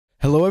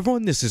Hello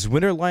everyone, this is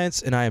Winter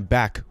Alliance and I am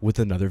back with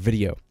another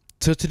video.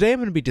 So today I'm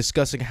going to be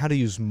discussing how to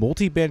use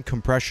multiband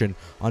compression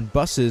on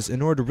buses in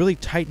order to really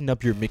tighten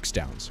up your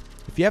mixdowns.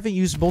 If you haven't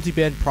used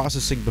multiband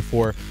processing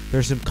before,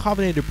 there are some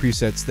combinated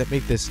presets that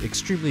make this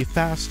extremely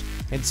fast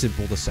and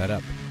simple to set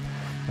up.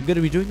 I'm going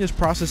to be doing this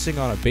processing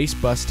on a bass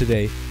bus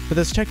today, but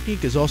this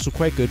technique is also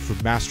quite good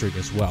for mastering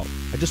as well.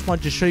 I just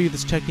wanted to show you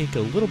this technique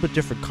in a little bit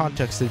different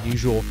context than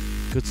usual,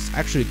 because it's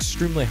actually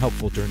extremely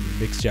helpful during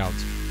your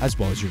mixdowns as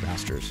well as your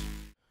masters.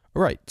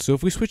 Alright, so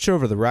if we switch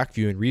over to the rack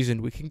view in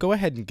Reason, we can go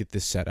ahead and get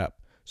this set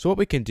up. So what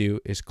we can do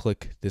is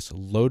click this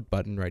load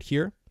button right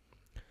here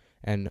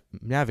and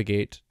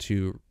navigate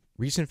to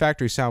Reason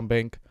Factory Sound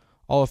Bank,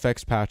 All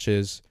Effects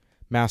Patches,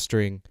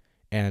 Mastering,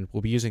 and we'll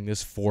be using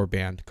this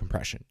 4-band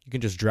compression. You can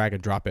just drag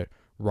and drop it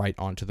right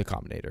onto the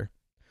combinator.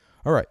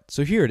 Alright,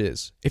 so here it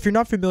is. If you're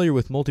not familiar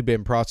with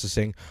multiband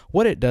processing,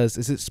 what it does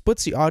is it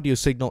splits the audio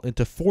signal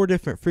into 4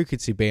 different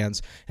frequency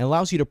bands and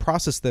allows you to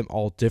process them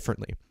all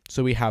differently.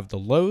 So we have the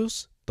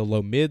lows, the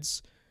low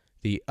mids,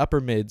 the upper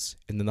mids,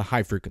 and then the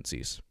high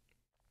frequencies.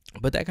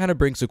 But that kind of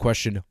brings the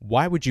question,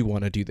 why would you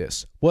want to do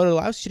this? Well, it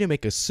allows you to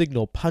make a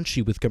signal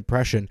punchy with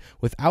compression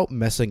without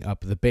messing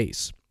up the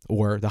bass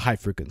or the high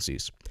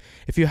frequencies.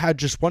 If you had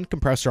just one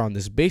compressor on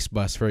this bass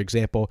bus, for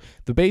example,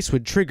 the bass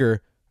would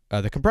trigger,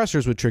 the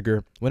compressors would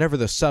trigger whenever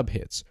the sub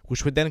hits,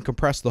 which would then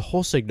compress the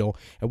whole signal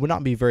and would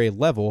not be very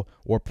level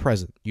or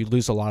present. You'd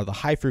lose a lot of the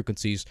high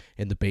frequencies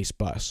in the bass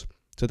bus.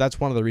 So that's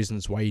one of the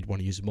reasons why you'd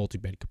want to use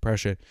multiband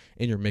compression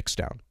in your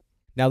mixdown.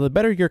 Now, the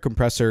better your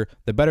compressor,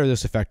 the better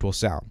this effect will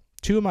sound.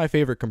 2 of my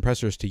favorite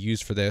compressors to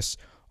use for this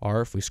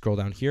are, if we scroll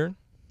down here,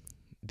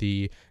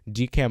 the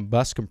Decam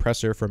Bus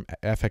compressor from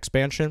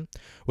FXpansion,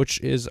 which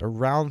is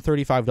around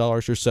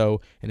 $35 or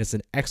so, and it's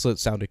an excellent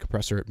sounding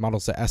compressor. It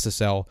models the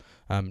SSL,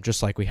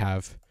 just like we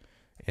have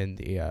in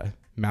the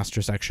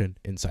master section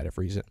inside of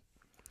Reason.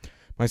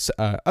 My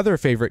other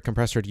favorite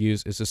compressor to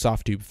use is the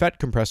Softube FET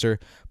compressor,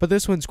 but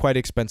this one's quite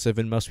expensive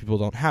and most people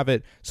don't have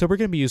it, so we're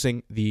going to be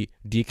using the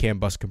Decam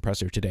Bus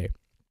compressor today.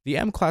 The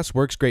M-Class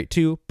works great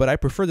too, but I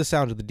prefer the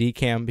sound of the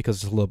Decam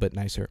because it's a little bit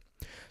nicer.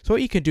 So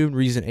what you can do in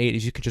Reason 8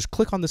 is you can just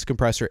click on this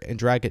compressor and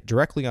drag it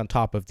directly on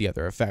top of the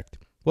other effect.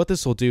 What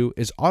this will do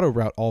is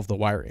auto-route all of the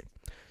wiring,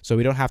 so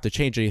we don't have to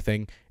change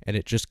anything, and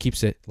it just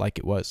keeps it like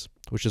it was,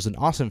 which is an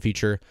awesome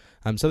feature,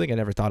 something I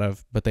never thought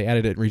of, but they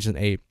added it in Reason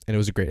 8, and it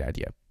was a great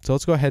idea. So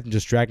let's go ahead and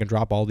just drag and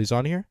drop all these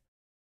on here.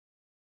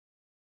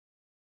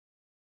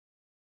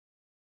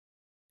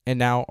 And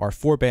now our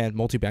 4-band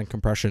multiband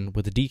compression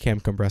with the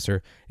Decam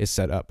compressor is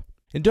set up.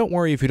 And don't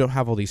worry if you don't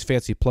have all these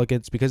fancy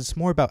plugins, because it's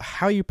more about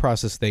how you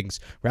process things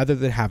rather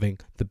than having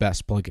the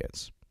best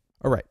plugins.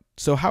 Alright,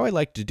 so how I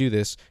like to do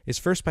this is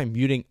first by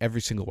muting every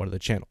single one of the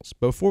channels.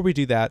 But before we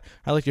do that,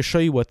 I like to show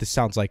you what this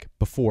sounds like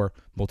before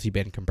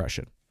multiband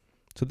compression.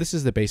 So this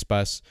is the bass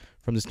bus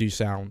from this new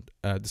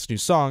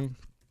song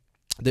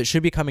that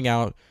should be coming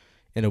out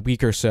in a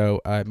week or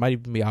so. It might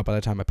even be out by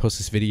the time I post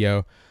this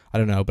video. I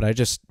don't know, but I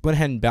just went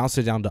ahead and bounced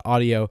it down to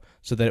audio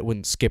so that it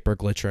wouldn't skip or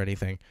glitch or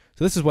anything.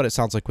 So this is what it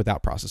sounds like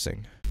without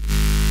processing.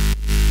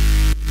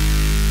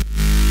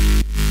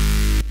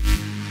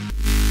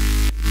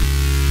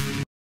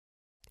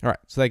 Alright,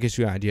 so that gives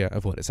you an idea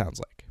of what it sounds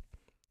like.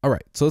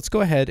 Alright, so let's go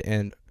ahead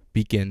and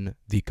begin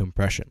the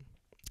compression.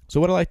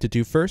 So what I like to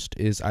do first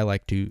is I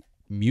like to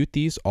mute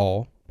these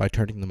all by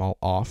turning them all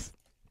off.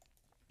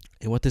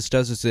 And what this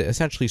does is it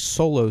essentially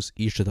solos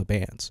each of the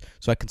bands.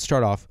 So I can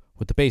start off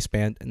with the bass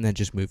band and then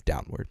just move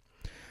downward.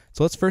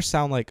 So let's first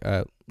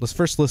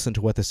listen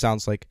to what this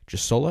sounds like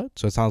just solo.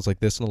 So it sounds like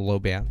this in a low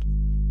band.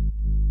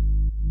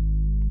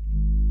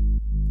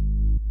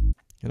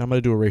 And I'm going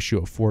to do a ratio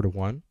of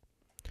 4:1.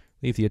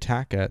 Leave the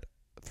attack at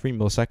 3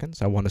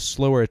 milliseconds. I want a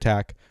slower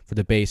attack for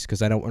the bass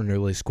because I don't want to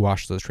really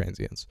squash those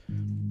transients.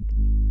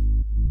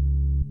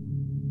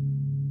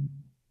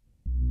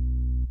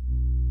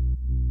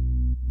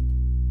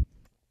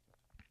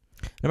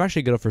 I'm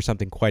actually going for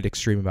something quite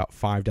extreme, about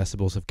 5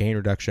 decibels of gain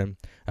reduction.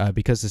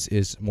 Because this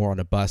is more on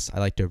a bus, I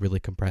like to really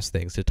compress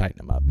things to tighten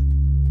them up.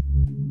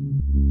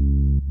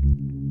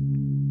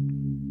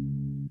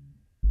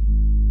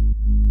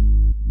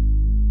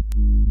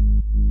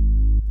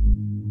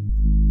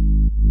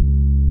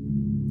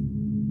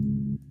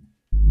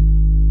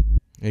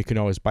 You can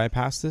always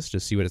bypass this to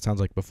see what it sounds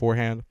like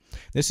beforehand.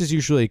 This is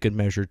usually a good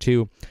measure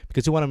too,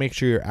 because you want to make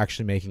sure you're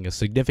actually making a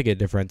significant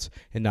difference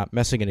and not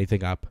messing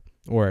anything up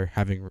or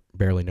having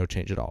barely no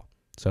change at all.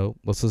 So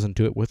let's listen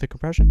to it with the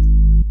compression.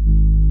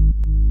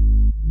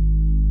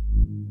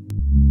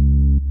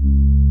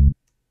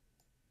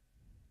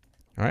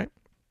 All right.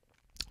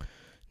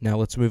 Now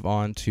let's move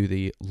on to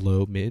the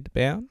low mid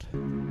band.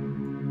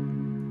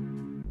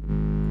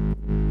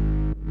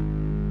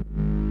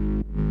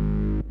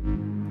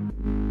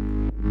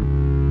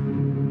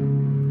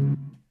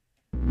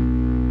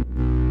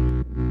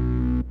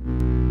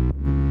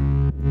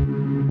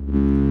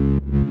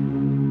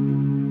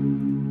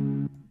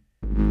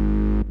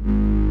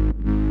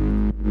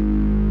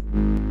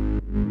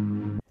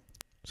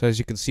 So as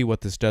you can see,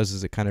 what this does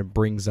is it kind of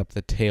brings up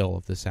the tail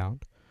of the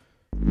sound.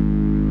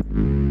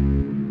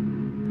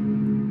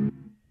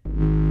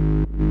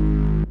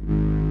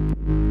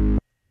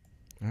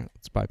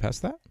 bypass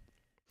that.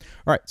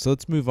 All right, so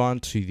let's move on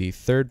to the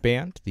third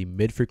band, the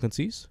mid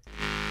frequencies.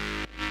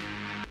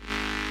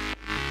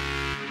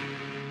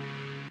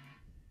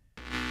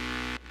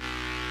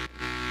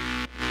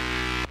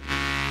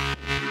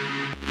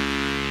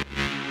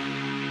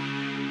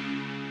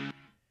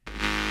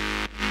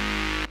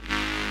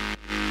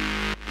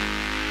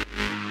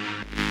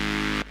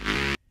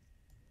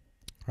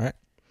 All right.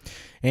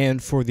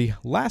 And for the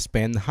last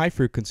band, the high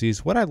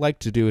frequencies, what I like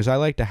to do is I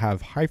like to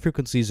have high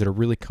frequencies that are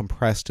really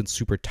compressed and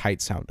super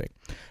tight sounding.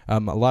 A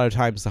lot of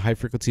times the high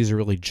frequencies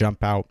really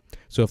jump out,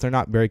 so if they're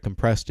not very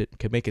compressed, it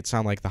can make it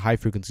sound like the high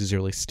frequencies are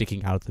really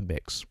sticking out of the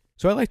mix.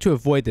 So I like to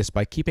avoid this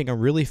by keeping a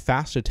really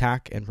fast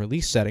attack and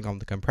release setting on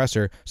the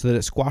compressor so that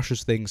it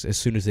squashes things as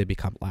soon as they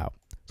become loud.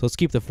 So let's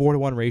keep the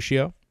 4:1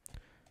 ratio.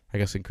 I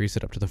guess increase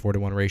it up to the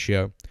 4:1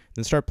 ratio,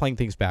 then start playing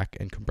things back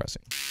and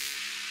compressing.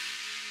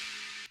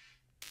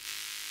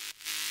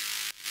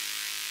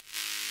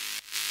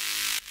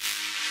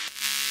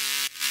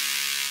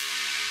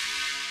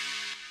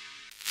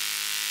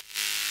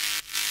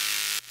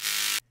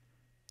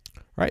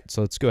 All right,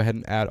 so let's go ahead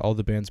and add all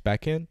the bands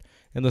back in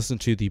and listen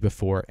to the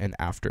before and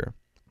after.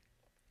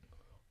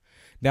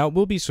 Now it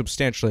will be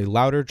substantially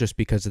louder just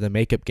because of the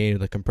makeup gain of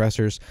the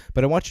compressors,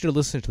 but I want you to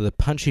listen to the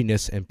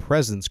punchiness and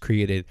presence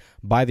created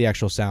by the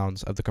actual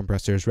sounds of the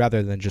compressors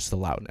rather than just the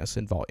loudness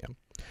and volume.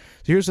 So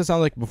here's what it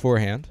sounds like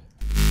beforehand.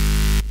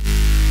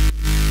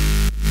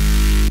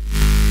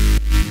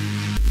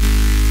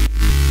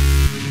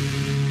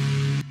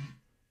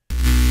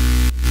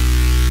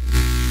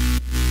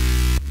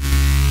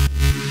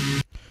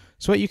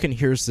 So what you can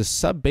hear is the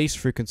sub-bass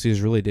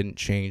frequencies really didn't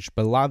change,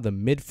 but a lot of the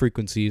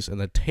mid-frequencies and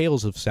the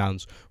tails of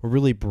sounds were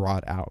really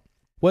brought out.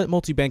 What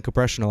multiband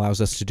compression allows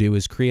us to do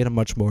is create a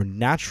much more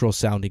natural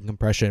sounding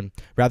compression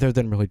rather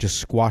than really just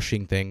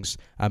squashing things.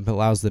 It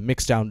allows the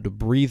mixdown to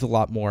breathe a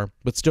lot more,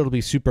 but still to be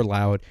super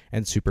loud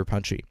and super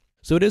punchy.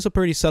 So it is a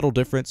pretty subtle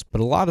difference,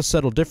 but a lot of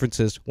subtle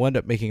differences will end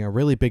up making a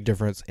really big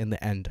difference in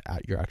the end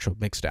at your actual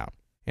mixdown.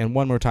 And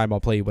one more time,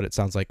 I'll play you what it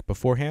sounds like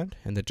beforehand,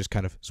 and then just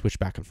kind of switch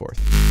back and forth.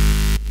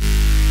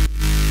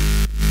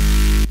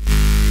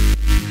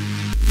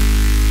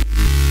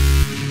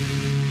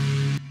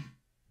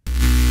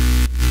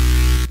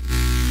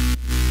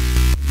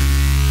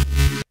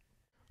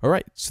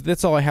 Alright, so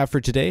that's all I have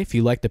for today. If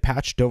you like the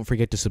patch, don't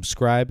forget to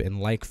subscribe and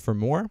like for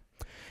more.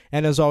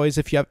 And as always,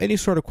 if you have any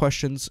sort of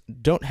questions,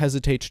 don't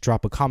hesitate to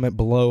drop a comment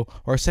below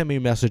or send me a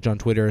message on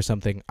Twitter or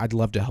something. I'd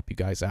love to help you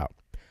guys out.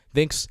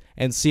 Thanks,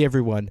 and see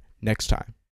everyone next time.